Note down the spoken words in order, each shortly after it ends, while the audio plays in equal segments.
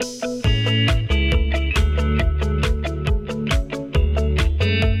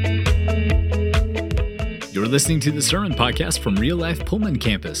listening to the Sermon Podcast from Real Life Pullman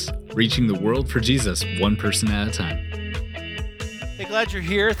Campus, reaching the world for Jesus one person at a time. Hey, glad you're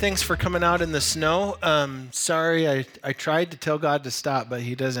here. Thanks for coming out in the snow. Sorry, I tried to tell God to stop, but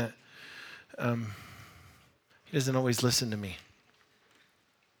He doesn't always listen to me.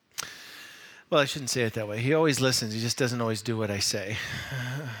 Well, I shouldn't say it that way. He always listens. He just doesn't always do what I say.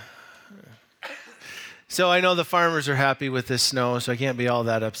 So I know the farmers are happy with this snow, so I can't be all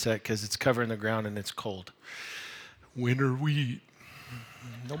that upset because it's covering the ground and it's cold. Winter wheat.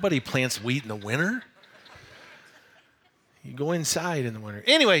 Nobody plants wheat in the winter. You go inside in the winter.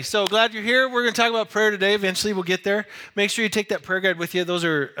 Anyway, so glad you're here. We're going to talk about prayer today. Eventually we'll get there. Make sure you take that prayer guide with you. Those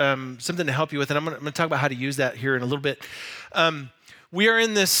are something to help you with, and I'm going to talk about how to use that here in a little bit. We are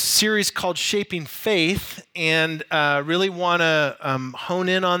in this series called Shaping Faith, and really want to hone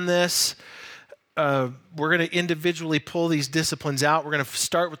in on this. We're going to individually pull these disciplines out. We're going to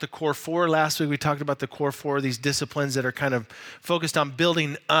start with the core four. Last week we talked about the core four, these disciplines that are kind of focused on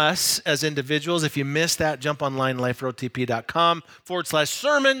building us as individuals. If you missed that, jump online,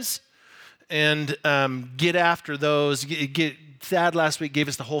 liferotp.com/sermons, and get after those. Thad last week gave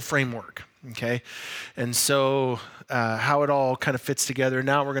us the whole framework, okay? And so how it all kind of fits together.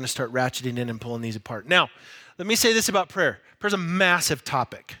 Now we're going to start ratcheting in and pulling these apart. Now, let me say this about prayer. Prayer's a massive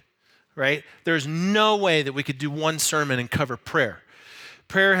topic. Right? There's no way that we could do one sermon and cover prayer.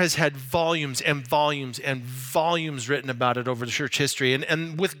 Prayer has had volumes and volumes and volumes written about it over the church history,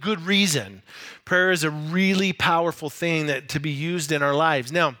 and with good reason. Prayer is a really powerful thing that to be used in our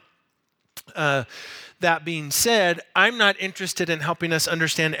lives. Now, that being said, I'm not interested in helping us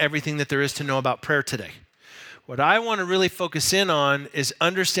understand everything that there is to know about prayer today. What I want to really focus in on is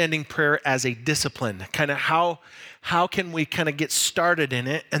understanding prayer as a discipline, kind of how can we kind of get started in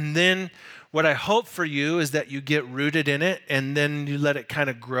it, and then what I hope for you is that you get rooted in it, and then you let it kind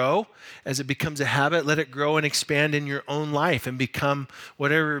of grow as it becomes a habit. Let it grow and expand in your own life and become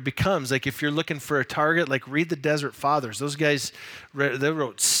whatever it becomes. Like if you're looking for a target, like read the Desert Fathers. Those guys, they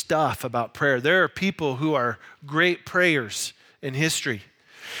wrote stuff about prayer. There are people who are great prayers in history.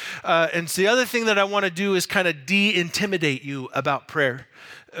 And so the other thing that I want to do is kind of de-intimidate you about prayer.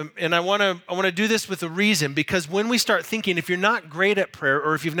 And I want to do this with a reason, because when we start thinking, if you're not great at prayer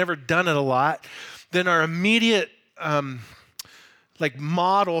or if you've never done it a lot, then our immediate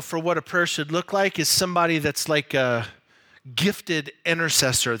model for what a prayer should look like is somebody that's like a gifted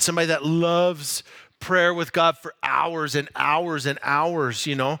intercessor, somebody that loves prayer with God for hours and hours and hours,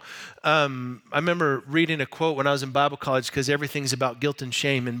 you know. I remember reading a quote when I was in Bible college, because everything's about guilt and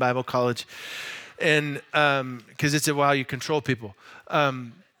shame in Bible college, and because it's how you control people.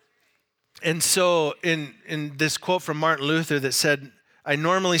 And so in this quote from Martin Luther that said, I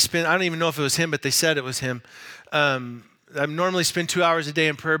normally spend, I don't even know if it was him, but they said it was him. I normally spend 2 hours a day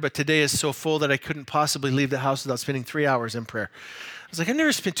in prayer, but today is so full that I couldn't possibly leave the house without spending 3 hours in prayer. I was like, I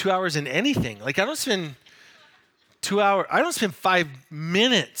never spent 2 hours in anything. Like I don't spend 2 hours, I don't spend 5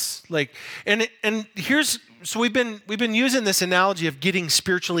 minutes. Like, and here's, so we've been using this analogy of getting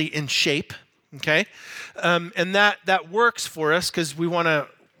spiritually in shape, okay? And that works for us because we want to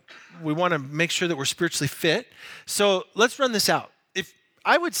make sure that we're spiritually fit. So let's run this out. If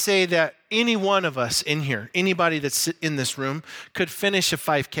I would say that any one of us in here, anybody that's in this room, could finish a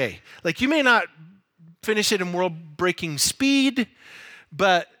 5K. Like you may not finish it in world-breaking speed,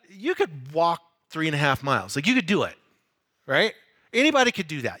 but you could walk 3.5 miles. Like you could do it, right? Anybody could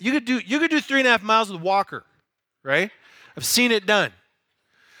do that. You could do 3.5 miles with a walker, right? I've seen it done.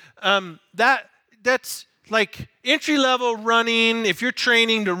 That's like entry-level running. If you're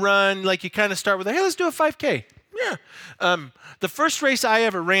training to run, like you kind of start with, hey, let's do a 5K. Yeah. The first race I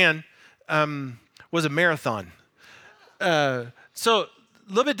ever ran was a marathon. So a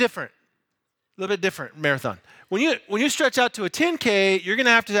little bit different marathon. When you stretch out to a 10K, you're going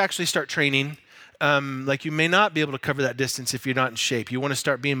to have to actually start training. Like you may not be able to cover that distance if you're not in shape. You want to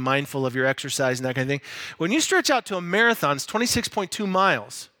start being mindful of your exercise and that kind of thing. When you stretch out to a marathon, it's 26.2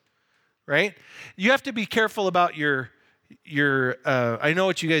 miles. Right? You have to be careful about your I know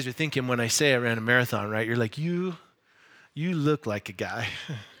what you guys are thinking when I say I ran a marathon, right? You're like, you look like a guy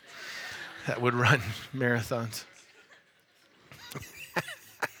that would run marathons.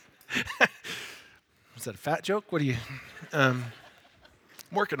 Is that a fat joke? What are you,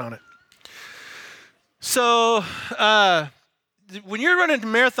 working on it. So, when you're running a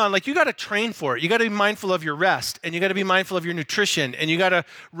marathon, like you got to train for it. You got to be mindful of your rest, and you got to be mindful of your nutrition, and you got to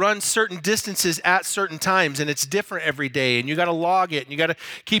run certain distances at certain times, and it's different every day, and you got to log it, and you got to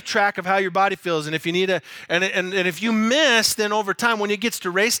keep track of how your body feels, and if you need and if you miss, then over time, when it gets to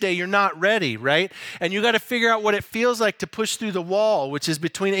race day, you're not ready, right? And you got to figure out what it feels like to push through the wall, which is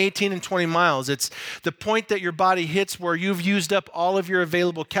between 18 and 20 miles. It's the point that your body hits where you've used up all of your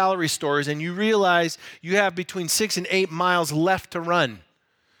available calorie stores, and you realize you have between 6 and 8 miles left to run,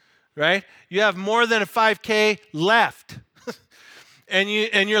 right? You have more than a 5K left. and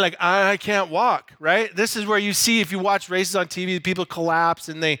you're like, I can't walk, right? This is where you see, if you watch races on TV, people collapse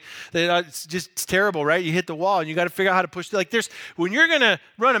and it's terrible, right? You hit the wall and you got to figure out how to push through. Like when you're going to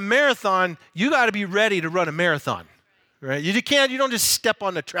run a marathon, you got to be ready to run a marathon, right? You don't just step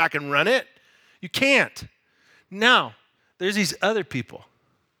on the track and run it. You can't. Now, there's these other people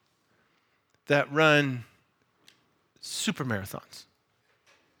that run super marathons,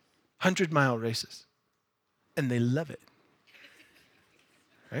 100-mile races, and they love it,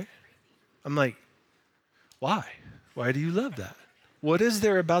 right? I'm like, why? Why do you love that? What is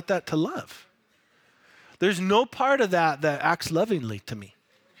there about that to love? There's no part of that acts lovingly to me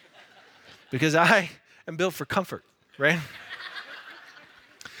because I am built for comfort, right?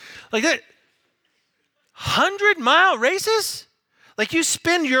 Like that, 100-mile races? Like you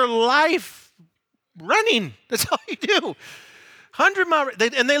spend your life running. That's all you do. 100-mile,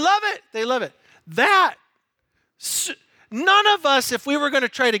 and they love it. They love it. None of us, if we were going to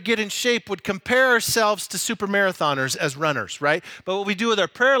try to get in shape, would compare ourselves to super marathoners as runners, right? But what we do with our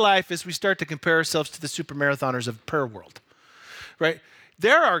prayer life is we start to compare ourselves to the super marathoners of the prayer world, right?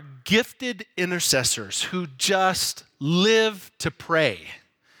 There are gifted intercessors who just live to pray.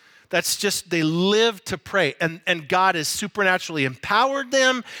 They live to pray. And God has supernaturally empowered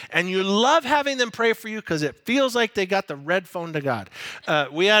them, and you love having them pray for you because it feels like they got the red phone to God.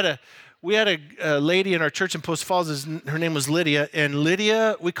 We had a lady in our church in Post Falls, her name was Lydia, and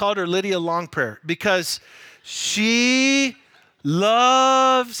Lydia, we called her Lydia Long Prayer because she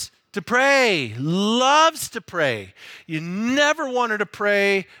loves to pray, loves to pray. You never want her to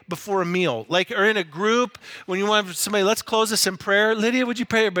pray before a meal, or in a group when you want somebody, let's close this in prayer. Lydia, would you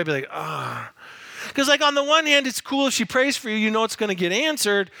pray? Everybody be like, Because on the one hand, it's cool if she prays for you, you know it's going to get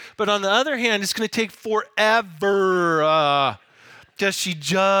answered. But on the other hand, it's going to take forever. Because she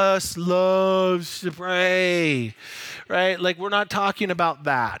just loves to pray, right? We're not talking about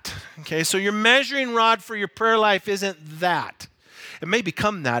that, okay? So your measuring rod for your prayer life isn't that. It may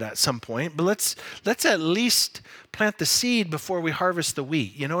become that at some point, but let's at least plant the seed before we harvest the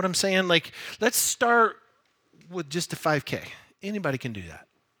wheat. You know what I'm saying? Let's start with just a 5K. Anybody can do that.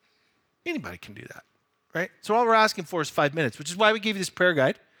 Anybody can do that, right? So all we're asking for is 5 minutes, which is why we gave you this prayer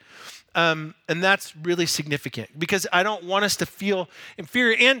guide. And that's really significant because I don't want us to feel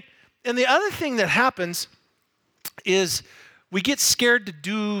inferior. And the other thing that happens is we get scared to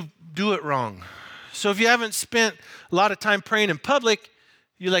do it wrong. So if you haven't spent a lot of time praying in public,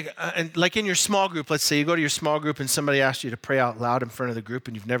 you're like in your small group, let's say you go to your small group and somebody asks you to pray out loud in front of the group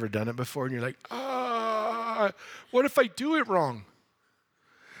and you've never done it before and you're like, what if I do it wrong?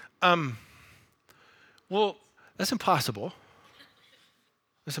 Well, that's impossible.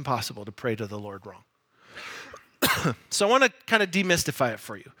 It's impossible to pray to the Lord wrong. So I want to kind of demystify it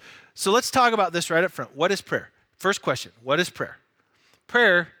for you. So let's talk about this right up front. What is prayer? First question, what is prayer?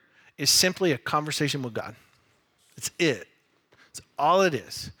 Prayer is simply a conversation with God. It's it. It's all it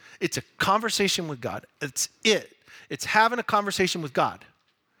is. It's a conversation with God. It's it. It's having a conversation with God.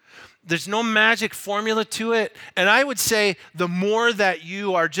 There's no magic formula to it. And I would say the more that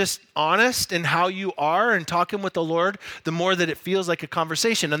you are just honest in how you are and talking with the Lord, the more that it feels like a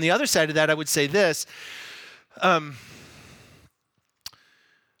conversation. On the other side of that, I would say this.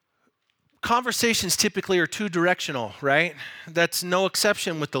 Conversations typically are two-directional, right? That's no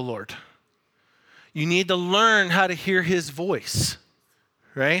exception with the Lord. You need to learn how to hear his voice,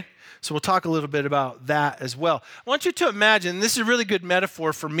 right? So we'll talk a little bit about that as well. I want you to imagine, this is a really good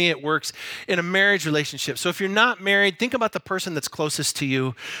metaphor for me, it works in a marriage relationship. So if you're not married, think about the person that's closest to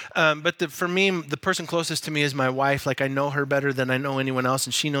you. For me, the person closest to me is my wife. I know her better than I know anyone else,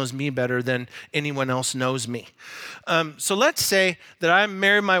 and she knows me better than anyone else knows me. So let's say that I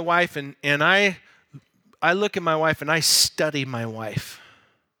marry my wife, and I look at my wife and I study my wife.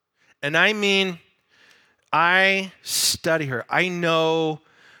 And I mean, I study her. I know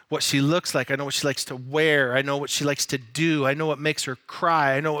what she looks like. I know what she likes to wear. I know what she likes to do. I know what makes her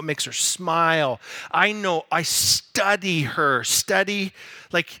cry. I know what makes her smile. I study her. Study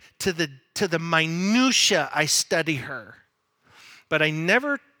to the minutia. I study her. But I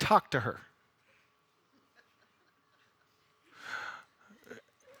never talk to her.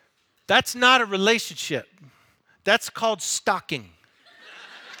 That's not a relationship. That's called stalking.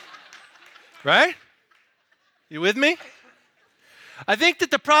 Right? You with me? I think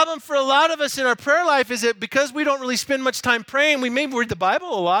that the problem for a lot of us in our prayer life is that because we don't really spend much time praying, we maybe read the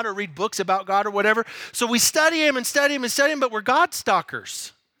Bible a lot or read books about God or whatever. So we study him and study him and study him, but we're God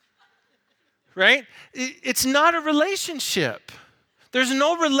stalkers. Right? It's not a relationship. There's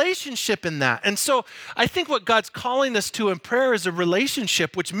no relationship in that. And so I think what God's calling us to in prayer is a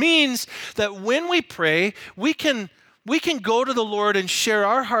relationship, which means that when we pray, we can go to the Lord and share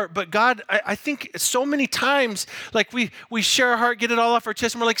our heart. But God, I think so many times, like we share our heart, get it all off our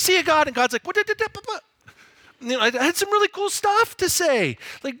chest, and we're like, see you, God. And God's like, what? You know, I had some really cool stuff to say.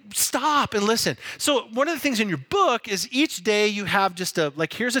 Like, stop and listen. So one of the things in your book is each day you have just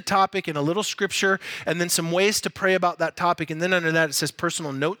here's a topic and a little scripture and then some ways to pray about that topic. And then under that it says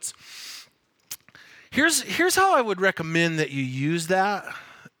personal notes. Here's how I would recommend that you use that.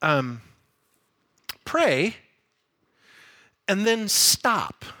 Pray and then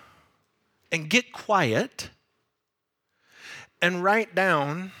stop and get quiet and write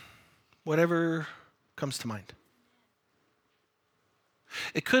down whatever comes to mind.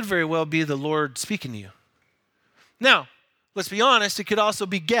 It could very well be the Lord speaking to you. Now, let's be honest, it could also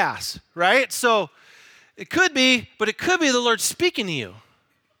be gas, right? So it could be, but it could be the Lord speaking to you.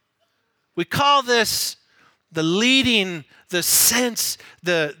 We call this the leading, the sense,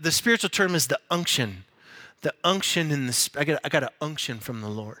 the spiritual term is the unction. The unction in the, I got an unction from the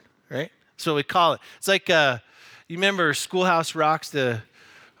Lord, right? That's what we call it. It's like, you remember Schoolhouse Rock's the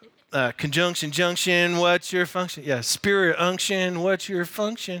conjunction, junction, what's your function? Yeah, spirit, unction, what's your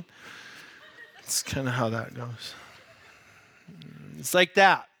function? It's kind of how that goes. It's like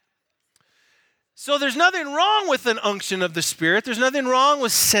that. So there's nothing wrong with an unction of the Spirit. There's nothing wrong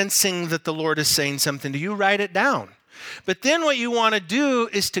with sensing that the Lord is saying something to you. Write it down. But then what you want to do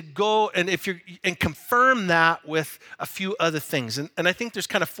is to go and confirm that with a few other things. And I think there's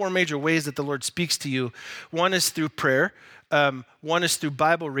kind of four major ways that the Lord speaks to you. One is through prayer. One is through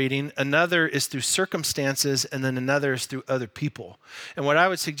Bible reading. Another is through circumstances. And then another is through other people. And what I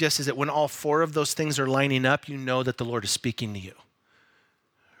would suggest is that when all four of those things are lining up, you know that the Lord is speaking to you.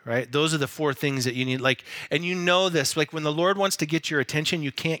 Right? Those are the four things that you need. And you know this, like when the Lord wants to get your attention,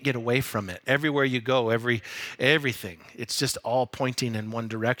 you can't get away from it. Everywhere you go, everything. It's just all pointing in one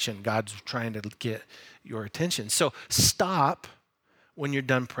direction. God's trying to get your attention. So stop when you're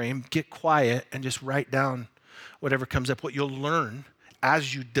done praying, get quiet, and just write down whatever comes up. What you'll learn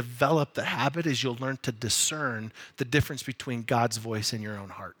as you develop the habit is you'll learn to discern the difference between God's voice and your own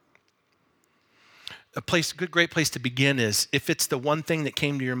heart. Great place to begin is if it's the one thing that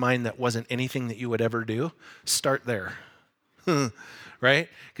came to your mind that wasn't anything that you would ever do, start there, right?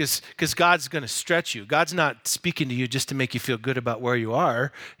 Because God's going to stretch you. God's not speaking to you just to make you feel good about where you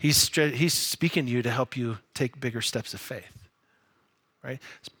are. He's speaking to you to help you take bigger steps of faith, right?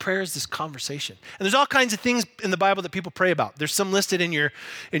 Prayer is this conversation. And there's all kinds of things in the Bible that people pray about. There's some listed in your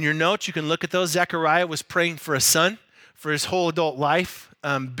notes. You can look at those. Zechariah was praying for a son for his whole adult life.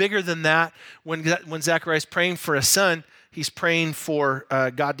 Bigger than that, when Zechariah is praying for a son, he's praying for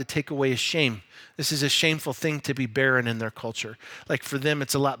God to take away his shame. This is a shameful thing to be barren in their culture. Like for them,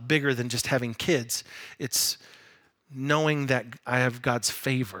 it's a lot bigger than just having kids. It's knowing that I have God's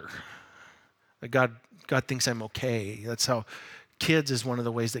favor. That God thinks I'm okay. That's how kids is one of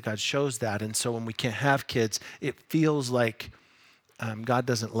the ways that God shows that. And so when we can't have kids, it feels like God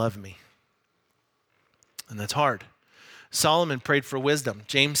doesn't love me. And that's hard. Solomon prayed for wisdom.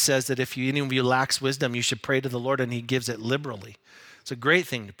 James says that if any of you lacks wisdom, you should pray to the Lord and he gives it liberally. It's a great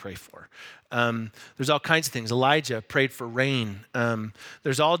thing to pray for. There's all kinds of things. Elijah prayed for rain.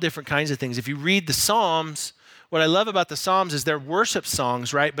 There's all different kinds of things. If you read the Psalms, what I love about the Psalms is they're worship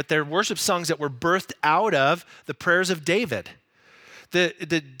songs, right? But they're worship songs that were birthed out of the prayers of David.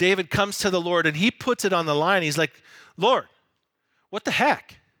 David comes to the Lord and he puts it on the line. He's like, Lord, what the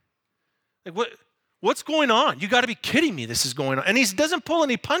heck? Like what's going on? You got to be kidding me. This is going on. And he doesn't pull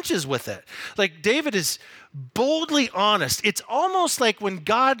any punches with it. Like David is boldly honest. It's almost like when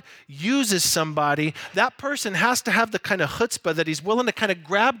God uses somebody, that person has to have the kind of chutzpah that he's willing to kind of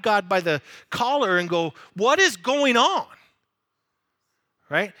grab God by the collar and go, what is going on?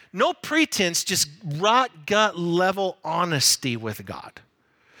 Right? No pretense, just rot gut level honesty with God.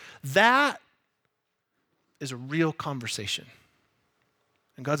 That is a real conversation.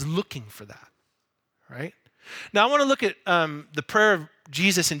 And God's looking for that. Right? Now I want to look at the prayer of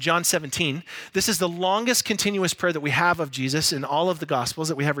Jesus in John 17. This is the longest continuous prayer that we have of Jesus in all of the Gospels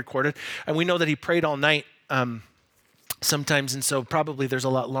that we have recorded. And we know that he prayed all night sometimes, and so probably there's a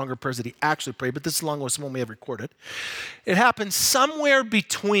lot longer prayers that he actually prayed, but this is the longest one we have recorded. It happened somewhere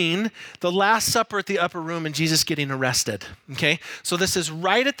between the Last Supper at the upper room and Jesus getting arrested, okay? So this is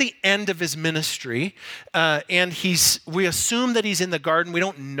right at the end of his ministry, and we assume that he's in the garden. We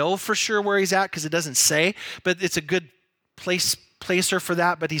don't know for sure where he's at because it doesn't say, but it's a good placer for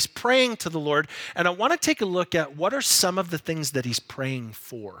that, but he's praying to the Lord, and I want to take a look at what are some of the things that he's praying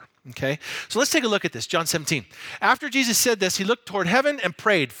for, okay? So let's take a look at this, John 17. After Jesus said this, he looked toward heaven and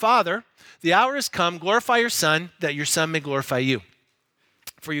prayed, Father, the hour has come, glorify your Son, that your Son may glorify you.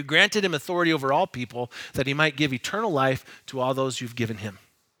 For you granted him authority over all people, that he might give eternal life to all those you've given him.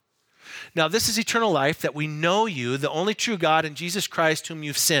 Now, this is eternal life, that we know you, the only true God, and Jesus Christ, whom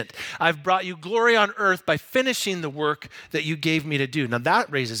you've sent. I've brought you glory on earth by finishing the work that you gave me to do. Now,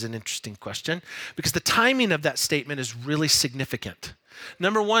 that raises an interesting question, because the timing of that statement is really significant.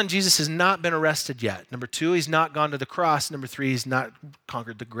 Number one, Jesus has not been arrested yet. Number two, he's not gone to the cross. Number three, he's not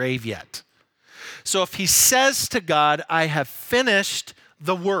conquered the grave yet. So if he says to God, I have finished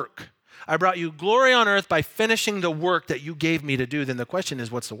the work, I brought you glory on earth by finishing the work that you gave me to do, then the question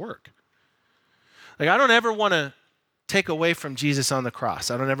is, what's the work? Like, I don't ever want to take away from Jesus on the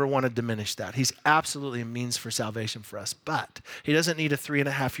cross. I don't ever want to diminish that. He's absolutely a means for salvation for us, but he doesn't need a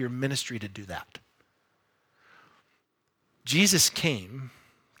 3.5-year ministry to do that. Jesus came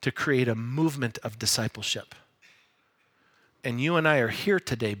to create a movement of discipleship. And you and I are here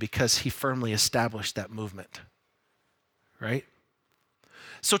today because he firmly established that movement, right?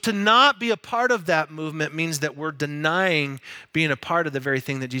 So to not be a part of that movement means that we're denying being a part of the very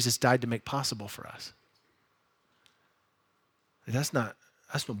thing that Jesus died to make possible for us. That's no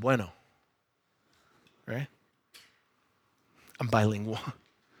bueno, right? I'm bilingual.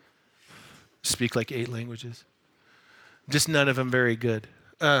 Speak like 8 languages. Just none of them very good.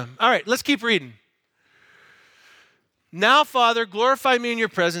 All right, let's keep reading. Now, Father, glorify me in your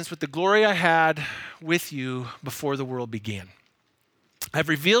presence with the glory I had with you before the world began. I've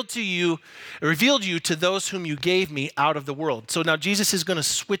revealed you to those whom you gave me out of the world. So now Jesus is going to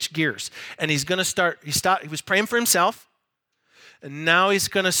switch gears, and he's going to he was praying for himself, and now he's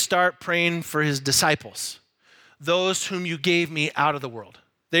going to start praying for his disciples, those whom you gave me out of the world.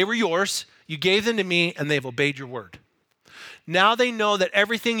 They were yours, you gave them to me, and they've obeyed your word. Now they know that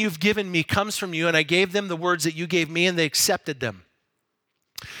everything you've given me comes from you, and I gave them the words that you gave me, and they accepted them.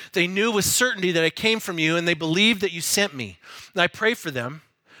 They knew with certainty that I came from you, and they believed that you sent me. And I pray for them.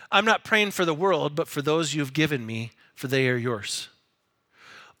 I'm not praying for the world, but for those you have given me, for they are yours.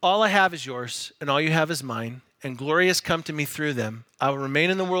 All I have is yours, and all you have is mine, and glory has come to me through them. I will remain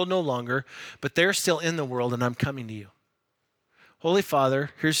in the world no longer, but they're still in the world, and I'm coming to you. Holy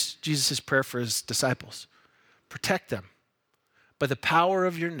Father, here's Jesus' prayer for his disciples. Protect them by the power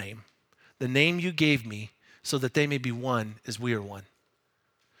of your name, the name you gave me, so that they may be one as we are one.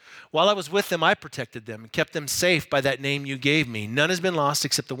 While I was with them, I protected them and kept them safe by that name you gave me. None has been lost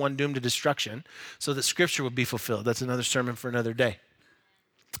except the one doomed to destruction, so that Scripture would be fulfilled. That's another sermon for another day.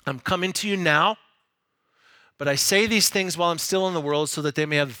 I'm coming to you now, but I say these things while I'm still in the world so that they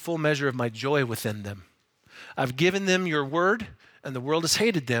may have the full measure of my joy within them. I've given them your word, and the world has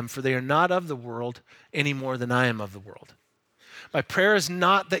hated them, for they are not of the world any more than I am of the world. My prayer is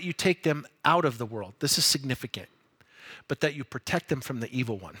not that you take them out of the world. This is significant, but that you protect them from the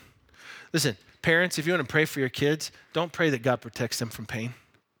evil one. Listen, parents, if you want to pray for your kids, don't pray that God protects them from pain.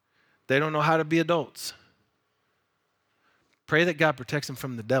 They don't know how to be adults. Pray that God protects them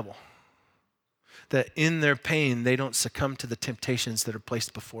from the devil. That in their pain, they don't succumb to the temptations that are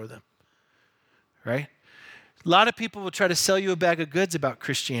placed before them. Right? A lot of people will try to sell you a bag of goods about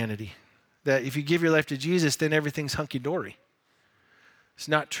Christianity. That if you give your life to Jesus, then everything's hunky-dory. It's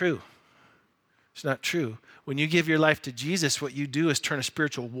not true. It's not true. When you give your life to Jesus, what you do is turn a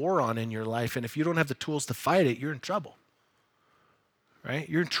spiritual war on in your life, and if you don't have the tools to fight it, you're in trouble. Right?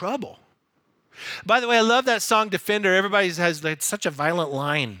 You're in trouble. By the way, I love that song, Defender. Everybody has such a violent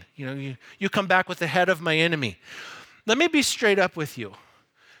line. You come back with the head of my enemy. Let me be straight up with you.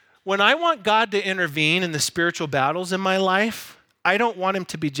 When I want God to intervene in the spiritual battles in my life, I don't want him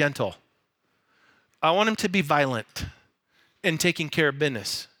to be gentle. I want him to be violent and taking care of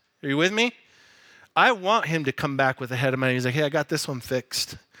business. Are you with me? I want him to come back with the head of my enemy. He's like, hey, I got this one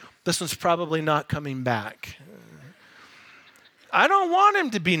fixed. This one's probably not coming back. I don't want him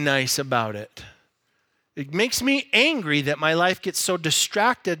to be nice about it. It makes me angry that my life gets so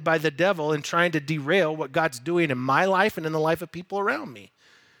distracted by the devil and trying to derail what God's doing in my life and in the life of people around me.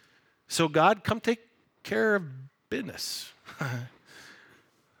 So God, come take care of business.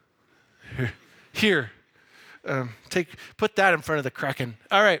 Here, put that in front of the Kraken.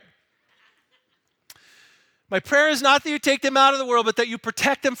 All right. My prayer is not that you take them out of the world, but that you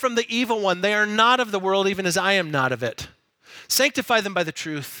protect them from the evil one. They are not of the world, even as I am not of it. Sanctify them by the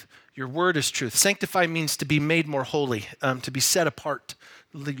truth. Your word is truth. Sanctify means to be made more holy, to be set apart.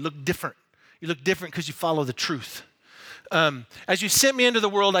 You look different. You look different because you follow the truth. As you sent me into the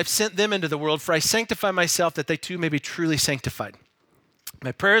world, I've sent them into the world, for I sanctify myself that they too may be truly sanctified.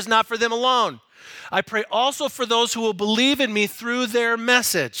 My prayer is not for them alone. I pray also for those who will believe in me through their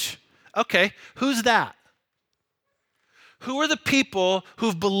message. Okay, who's that? Who are the people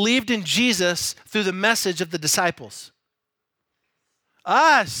who've believed in Jesus through the message of the disciples?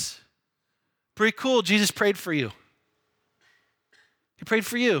 Us. Pretty cool. Jesus prayed for you. He prayed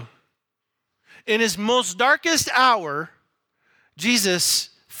for you. In his most darkest hour, Jesus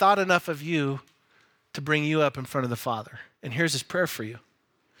thought enough of you to bring you up in front of the Father. And here's his prayer for you.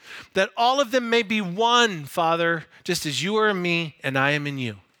 That all of them may be one, Father, just as you are in me and I am in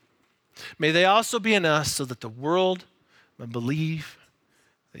you. May they also be in us so that the world may believe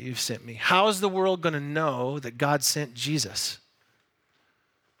that you've sent me. How is the world going to know that God sent Jesus?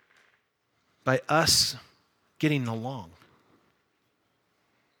 By us getting along.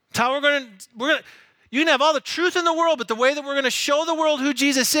 It's how we're going to, you can have all the truth in the world, but the way that we're going to show the world who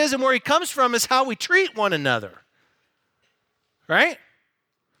Jesus is and where he comes from is how we treat one another. Right?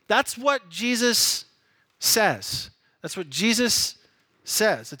 That's what Jesus says. That's what Jesus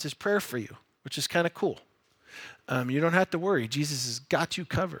says. It's his prayer for you, which is kind of cool. You don't have to worry. Jesus has got you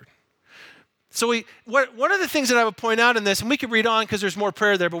covered. So one of the things that I would point out in this, and we could read on because there's more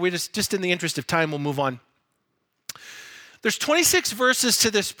prayer there, but we just in the interest of time, we'll move on. There's 26 verses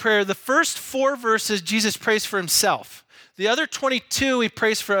to this prayer. The first 4 verses, Jesus prays for himself. The other 22, he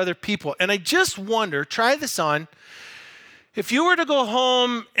prays for other people. And I just wonder, try this on, if you were to go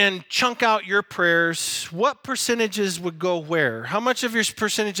home and chunk out your prayers, what percentages would go where? How much of your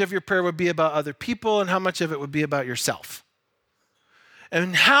percentage of your prayer would be about other people and how much of it would be about yourself?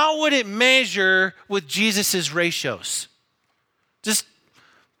 And how would it measure with Jesus' ratios? Just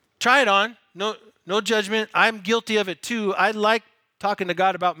try it on. No judgment. I'm guilty of it too. I like talking to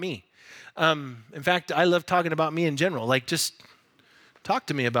God about me. In fact, I love talking about me in general. Like, just talk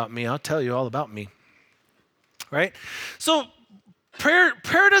to me about me. I'll tell you all about me. Right? So prayer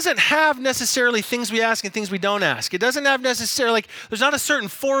doesn't have necessarily things we ask and things we don't ask. It doesn't have necessarily, like, there's not a certain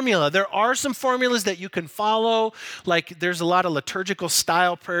formula. There are some formulas that you can follow. Like, there's a lot of liturgical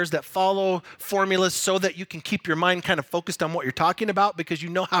style prayers that follow formulas so that you can keep your mind kind of focused on what you're talking about because you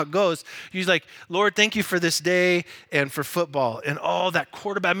know how it goes. You're like, Lord, thank you for this day and for football. And that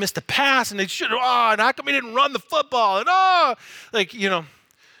quarterback missed a pass and they should have, and how come he didn't run the football? And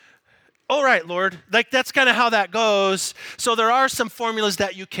all right, Lord, like that's kind of how that goes. So there are some formulas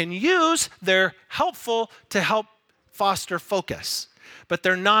that you can use. They're helpful to help foster focus, but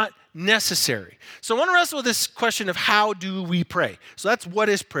they're not necessary. So I want to wrestle with this question of how do we pray? So that's what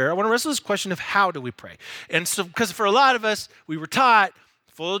is prayer. I want to wrestle with this question of how do we pray? And so, because for a lot of us, we were taught,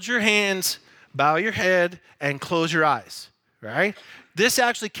 fold your hands, bow your head, and close your eyes, right? This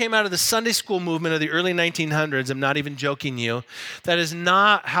actually came out of the Sunday school movement of the early 1900s. I'm not even joking you. That is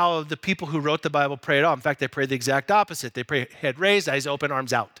not how the people who wrote the Bible prayed at all. In fact, they prayed the exact opposite. They pray head raised, eyes open,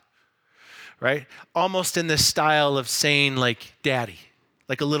 arms out, right? Almost in this style of saying like daddy,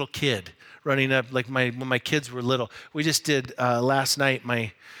 like a little kid running up, like when my kids were little. We just did last night,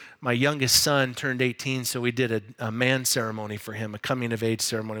 my youngest son turned 18, so we did a man ceremony for him, a coming of age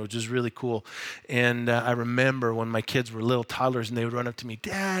ceremony, which was really cool. And I remember when my kids were little toddlers and they would run up to me,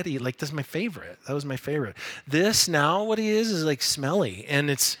 Daddy, like that's my favorite. That was my favorite. This now, what he is like smelly, and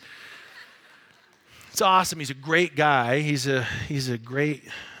it's awesome. He's a great guy. He's a great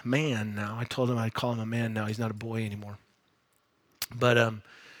man now. I told him I'd call him a man now. He's not a boy anymore. But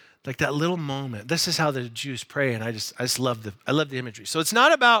like that little moment. This is how the Jews pray, and I just love the imagery. So it's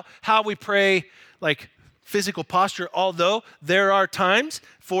not about how we pray, like physical posture, although there are times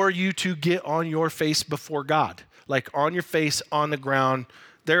for you to get on your face before God, like on your face on the ground.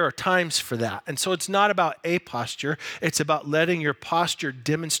 There are times for that. And so it's not about a posture. It's about letting your posture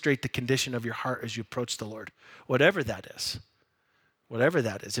demonstrate the condition of your heart as you approach the Lord, whatever that is. Whatever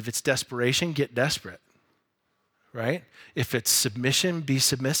that is. If it's desperation, get desperate. Right? If it's submission, be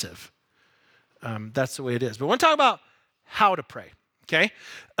submissive. That's the way it is. But I want to talk about how to pray, okay?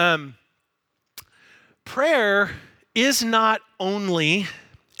 Prayer is not only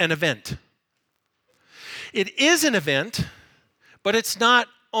an event. It is an event, but it's not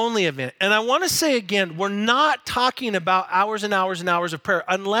only an event. And I want to say again, we're not talking about hours and hours and hours of prayer.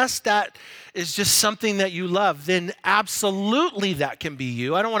 Unless that is just something that you love, then absolutely that can be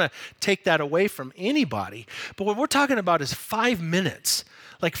you. I don't want to take that away from anybody. But what we're talking about is 5 minutes,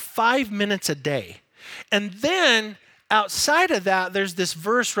 like 5 minutes a day. And then outside of that, there's this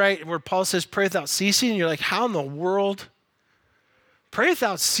verse, right, where Paul says, pray without ceasing. And you're like, how in the world? Pray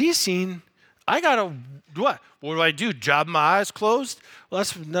without ceasing? I got to, what? What do I do? Job my eyes closed? Well,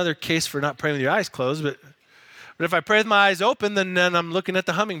 that's another case for not praying with your eyes closed. But if I pray with my eyes open, then I'm looking at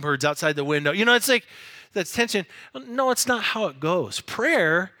the hummingbirds outside the window. It's like that's tension. No, it's not how it goes.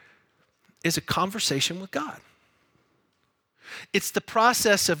 Prayer is a conversation with God. It's the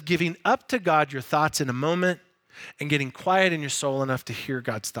process of giving up to God your thoughts in a moment and getting quiet in your soul enough to hear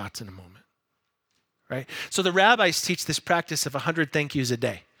God's thoughts in a moment, right? So the rabbis teach this practice of 100 thank yous a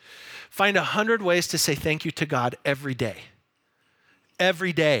day. Find 100 ways to say thank you to God every day.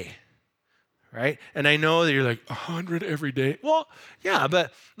 Every day, right? And I know that you're like, 100 every day? Well, yeah,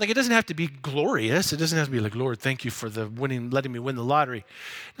 but like it doesn't have to be glorious. It doesn't have to be like, Lord, thank you for letting me win the lottery.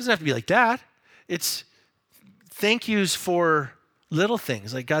 It doesn't have to be like that. It's thank yous for little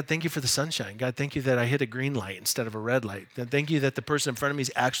things, like God, thank you for the sunshine. God, thank you that I hit a green light instead of a red light. And thank you that the person in front of me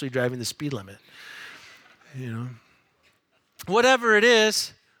is actually driving the speed limit. Whatever it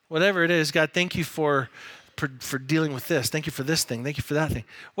is, God, thank you for dealing with this. Thank you for this thing. Thank you for that thing.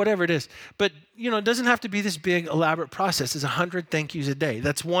 Whatever it is. But, it doesn't have to be this big, elaborate process. It's 100 thank yous a day.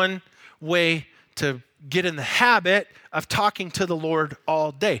 That's one way to get in the habit of talking to the Lord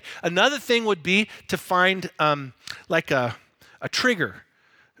all day. Another thing would be to find like a trigger,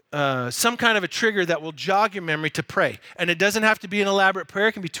 some kind of a trigger that will jog your memory to pray. And it doesn't have to be an elaborate prayer.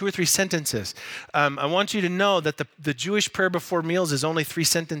 It can be 2 or 3 sentences. I want you to know that the Jewish prayer before meals is only 3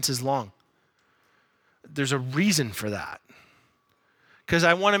 sentences long. There's a reason for that. Because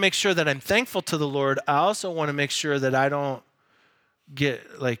I want to make sure that I'm thankful to the Lord. I also want to make sure that I don't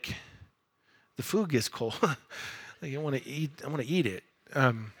get like the food gets cold. Like I want to eat it.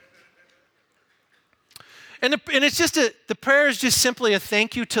 And it's just the prayer is just simply a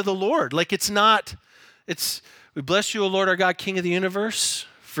thank you to the Lord. Like we bless you, O Lord, our God, King of the universe,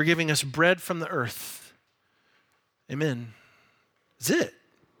 for giving us bread from the earth. Amen. That's it.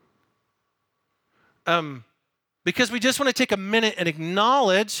 Because we just want to take a minute and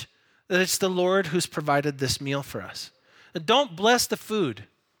acknowledge that it's the Lord who's provided this meal for us. And don't bless the food.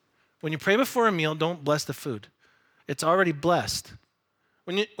 When you pray before a meal, don't bless the food. It's already blessed.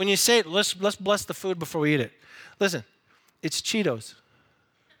 When you say, let's bless the food before we eat it. Listen, it's Cheetos.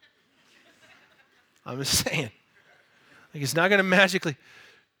 I'm just saying. Like it's not going to magically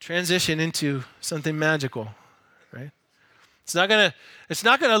transition into something magical, right? It's not going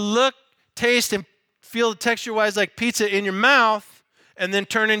to look, taste, and feel texture-wise like pizza in your mouth and then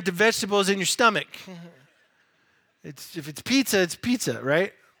turn into vegetables in your stomach. If it's pizza,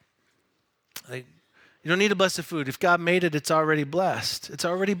 right? Like, you don't need to bless the food. If God made it, it's already blessed. It's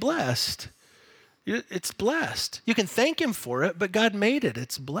already blessed. It's blessed. You can thank him for it, but God made it.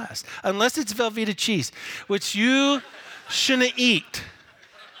 It's blessed. Unless it's Velveeta cheese, which you shouldn't eat.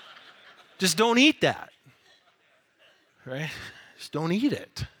 Just don't eat that. Right? Just don't eat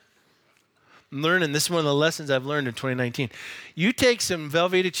it. I'm learning, this is one of the lessons I've learned in 2019. You take some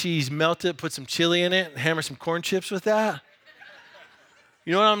Velveeta cheese, melt it, put some chili in it, and hammer some corn chips with that.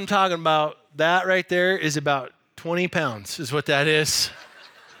 You know what I'm talking about? That right there is about 20 pounds is what that is.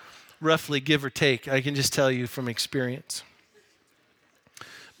 Roughly, give or take. I can just tell you from experience.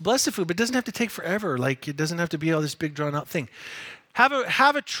 Bless the food, but it doesn't have to take forever. Like, it doesn't have to be all this big drawn out thing. Have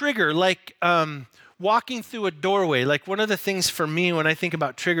a trigger, like walking through a doorway. Like one of the things for me when I think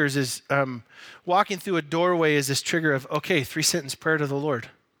about triggers is walking through a doorway is this trigger of, okay, 3-sentence prayer to the Lord.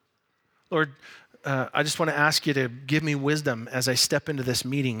 Lord, I just want to ask you to give me wisdom as I step into this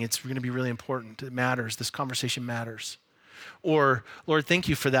meeting. It's going to be really important. It matters. This conversation matters. Or, Lord, thank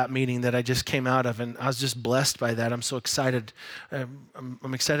you for that meeting that I just came out of, and I was just blessed by that. I'm so excited.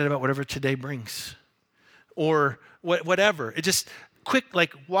 I'm excited about whatever today brings. Or whatever. It just quick,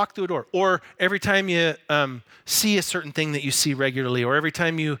 like walk through a door. Or every time you see a certain thing that you see regularly, or every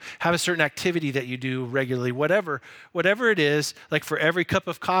time you have a certain activity that you do regularly, whatever it is, like for every cup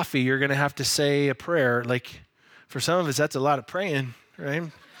of coffee, you're going to have to say a prayer. Like for some of us, that's a lot of praying, right?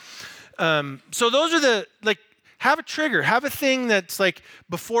 So those are have a trigger. Have a thing that's like,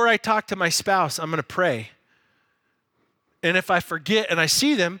 before I talk to my spouse, I'm going to pray. And if I forget and I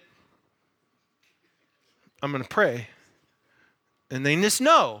see them, I'm going to pray. And they just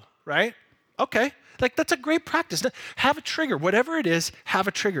know, right? Okay. Like that's a great practice. Have a trigger. Whatever it is, have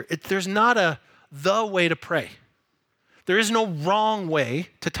a trigger. There's not the way to pray. There is no wrong way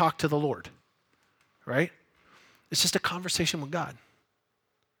to talk to the Lord, right? It's just a conversation with God.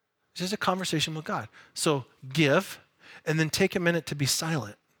 It's just a conversation with God. So give, and then take a minute to be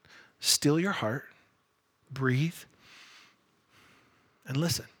silent. Still your heart, breathe, and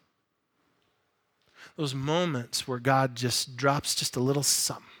listen. those moments where God just drops just a little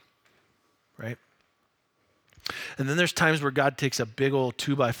something, right? And then there's times where God takes a big old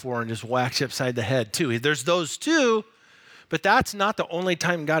 2x4 and just whacks you upside the head too. There's those too, but that's not the only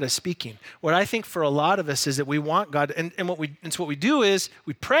time God is speaking. What I think for a lot of us is that we want God, and what we do is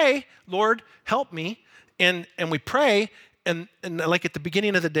we pray, Lord, help me, and we pray, and like at the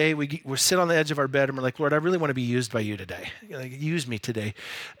beginning of the day, we sit on the edge of our bed and we're like, Lord, I really want to be used by you today. Like, use me today.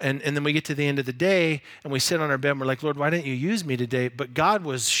 And then we get to the end of the day and we sit on our bed and we're like, Lord, why didn't you use me today? But God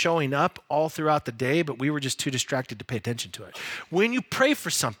was showing up all throughout the day, but we were just too distracted to pay attention to it. When you pray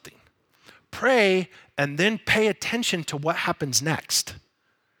for something, pray and then pay attention to what happens next.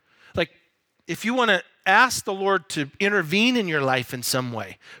 Like, if you want to ask the Lord to intervene in your life in some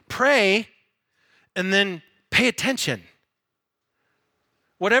way, pray and then pay attention.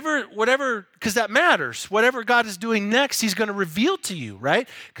 Whatever, because that matters. Whatever God is doing next, he's going to reveal to you, right?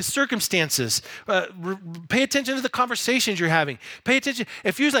 Because circumstances, pay attention to the conversations you're having. Pay attention.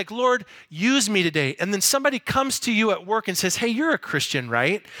 If you're like, Lord, use me today, and then somebody comes to you at work and says, hey, you're a Christian,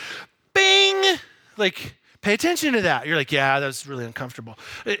 right? Bing! Like, pay attention to that. You're like, yeah, that's really uncomfortable.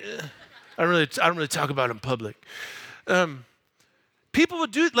 I don't really talk about it in public. People would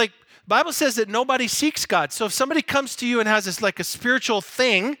do, like, Bible says that nobody seeks God. So if somebody comes to you and has this like a spiritual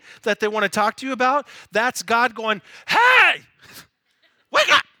thing that they want to talk to you about, that's God going, hey,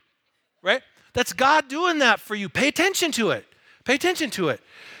 wake up, right? That's God doing that for you. Pay attention to it. Pay attention to it.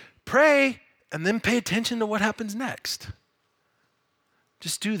 Pray and then pay attention to what happens next.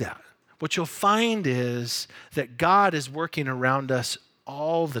 Just do that. What you'll find is that God is working around us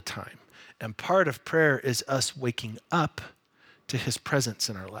all the time. And part of prayer is us waking up to his presence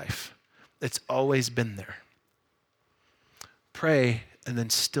in our life. It's always been there. Pray and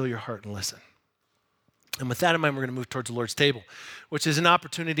then still your heart and listen. And with that in mind, we're going to move towards the Lord's table, which is an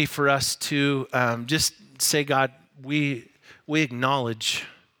opportunity for us to just say, God, we acknowledge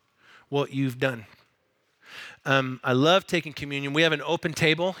what you've done. I love taking communion. We have an open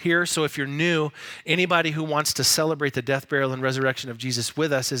table here, so if you're new, anybody who wants to celebrate the death, burial, and resurrection of Jesus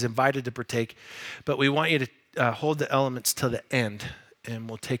with us is invited to partake, but we want you to hold the elements till the end, and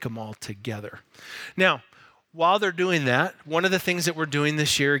we'll take them all together. Now, while they're doing that, one of the things that we're doing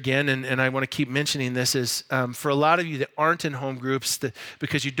this year again, and I want to keep mentioning this, is for a lot of you that aren't in home groups,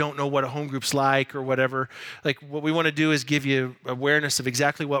 because you don't know what a home group's like or whatever, like what we want to do is give you awareness of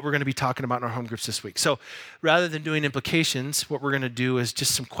exactly what we're going to be talking about in our home groups this week. So rather than doing implications, what we're going to do is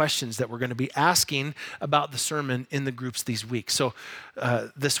just some questions that we're going to be asking about the sermon in the groups this week. So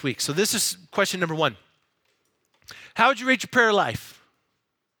this is question number 1. How would you rate your prayer life?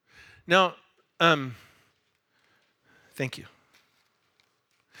 Now, thank you.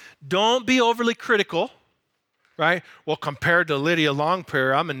 Don't be overly critical, right? Well, compared to Lydia Long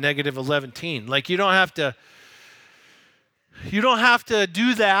prayer, I'm a negative 11. Like, you don't have to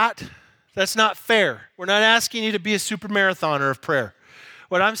do that. That's not fair. We're not asking you to be a super marathoner of prayer.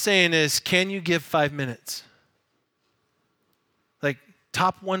 What I'm saying is, can you give 5 minutes? Like,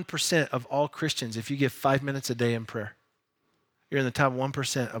 top 1% of all Christians, if you give 5 minutes a day in prayer, you're in the top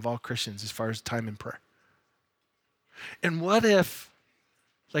 1% of all Christians as far as time in prayer. And what if,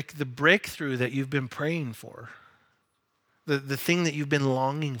 like, the breakthrough that you've been praying for, the thing that you've been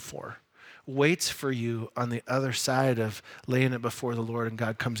longing for, waits for you on the other side of laying it before the Lord, and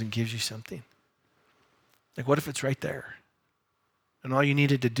God comes and gives you something? Like, what if it's right there? And all you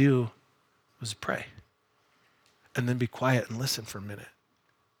needed to do was pray and then be quiet and listen for a minute.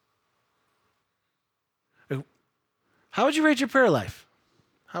 How would you rate your prayer life?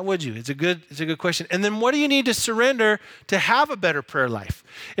 How would you? It's a good question. And then what do you need to surrender to have a better prayer life?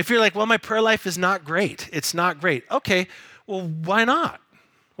 If you're like, well, my prayer life is not great. It's not great. Okay, well, why not?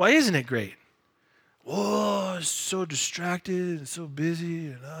 Why isn't it great? Oh, it's so distracted and so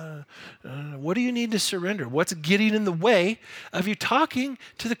busy. And what do you need to surrender? What's getting in the way of you talking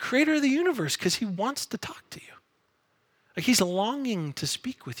to the creator of the universe? Because he wants to talk to you. Like, he's longing to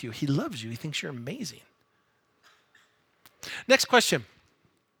speak with you. He loves you. He thinks you're amazing. Next question.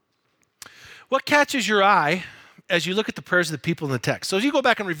 What catches your eye as you look at the prayers of the people in the text? So as you go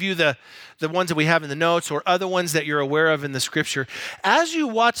back and review the ones that we have in the notes or other ones that you're aware of in the scripture, as you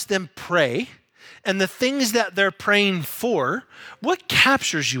watch them pray and the things that they're praying for, what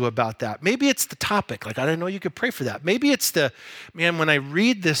captures you about that? Maybe it's the topic. Like, I didn't know you could pray for that. Maybe it's when I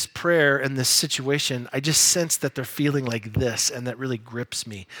read this prayer and this situation, I just sense that they're feeling like this, and that really grips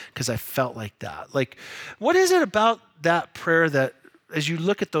me because I felt like that. Like, what is it about that prayer that, as you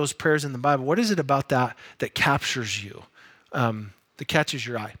look at those prayers in the Bible, what is it about that captures you, that catches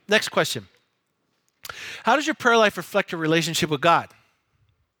your eye? Next question. How does your prayer life reflect your relationship with God?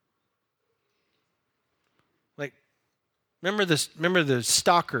 Remember the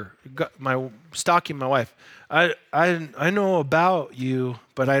stalker, stalking my wife. I know about you,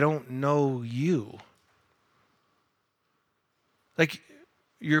 but I don't know you. Like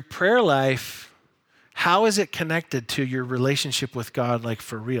your prayer life, how is it connected to your relationship with God, like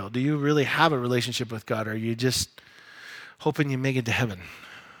for real? Do you really have a relationship with God, or are you just hoping you make it to heaven?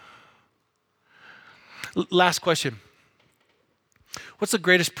 Last question. What's the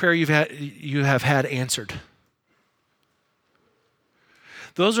greatest prayer you have had answered?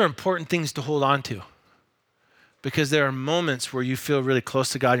 Those are important things to hold on to, because there are moments where you feel really close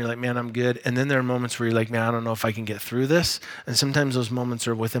to God and you're like, man, I'm good. And then there are moments where you're like, man, I don't know if I can get through this. And sometimes those moments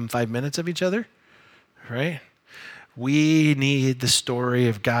are within 5 minutes of each other, right? We need the story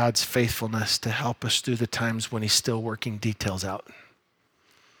of God's faithfulness to help us through the times when he's still working details out.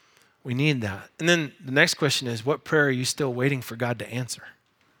 We need that. And then the next question is, what prayer are you still waiting for God to answer?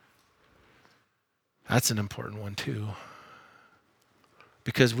 That's an important one too.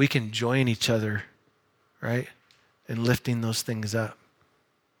 Because we can join each other, right, in lifting those things up.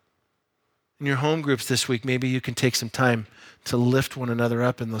 In your home groups this week, maybe you can take some time to lift one another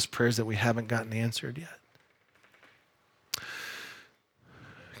up in those prayers that we haven't gotten answered yet.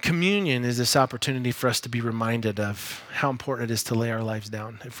 Communion is this opportunity for us to be reminded of how important it is to lay our lives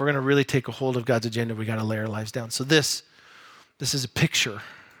down. If we're going to really take a hold of God's agenda, we got to lay our lives down. So this is a picture,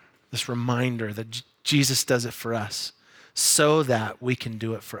 this reminder that Jesus does it for us so that we can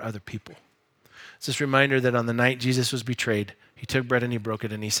do it for other people. It's this reminder that on the night Jesus was betrayed, he took bread and he broke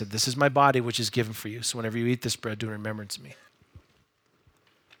it and he said, this is my body which is given for you. So whenever you eat this bread, do in remembrance of me.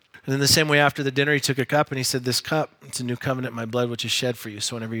 And then the same way after the dinner, he took a cup and he said, this cup, it's a new covenant, my blood, which is shed for you.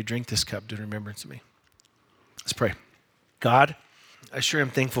 So whenever you drink this cup, do in remembrance of me. Let's pray. God, I sure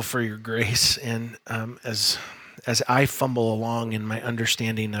am thankful for your grace. And as I fumble along in my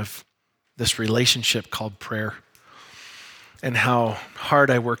understanding of this relationship called prayer and how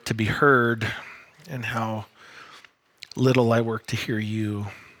hard I work to be heard and how little I work to hear you,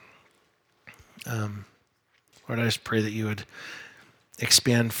 Lord, I just pray that you would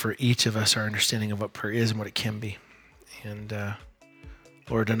expand for each of us our understanding of what prayer is and what it can be. And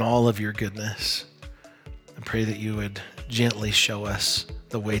Lord, in all of your goodness, I pray that you would gently show us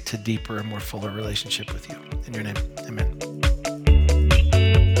the way to deeper and more fuller relationship with you. In your name, amen.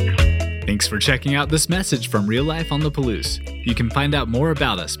 Thanks for checking out this message from Real Life on the Palouse. You can find out more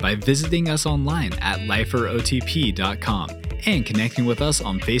about us by visiting us online at liferotp.com and connecting with us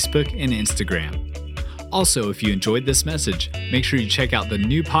on Facebook and Instagram. Also, if you enjoyed this message, make sure you check out the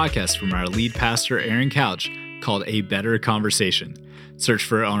new podcast from our lead pastor, Aaron Couch, called A Better Conversation. Search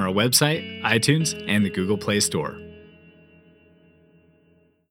for it on our website, iTunes, and the Google Play Store.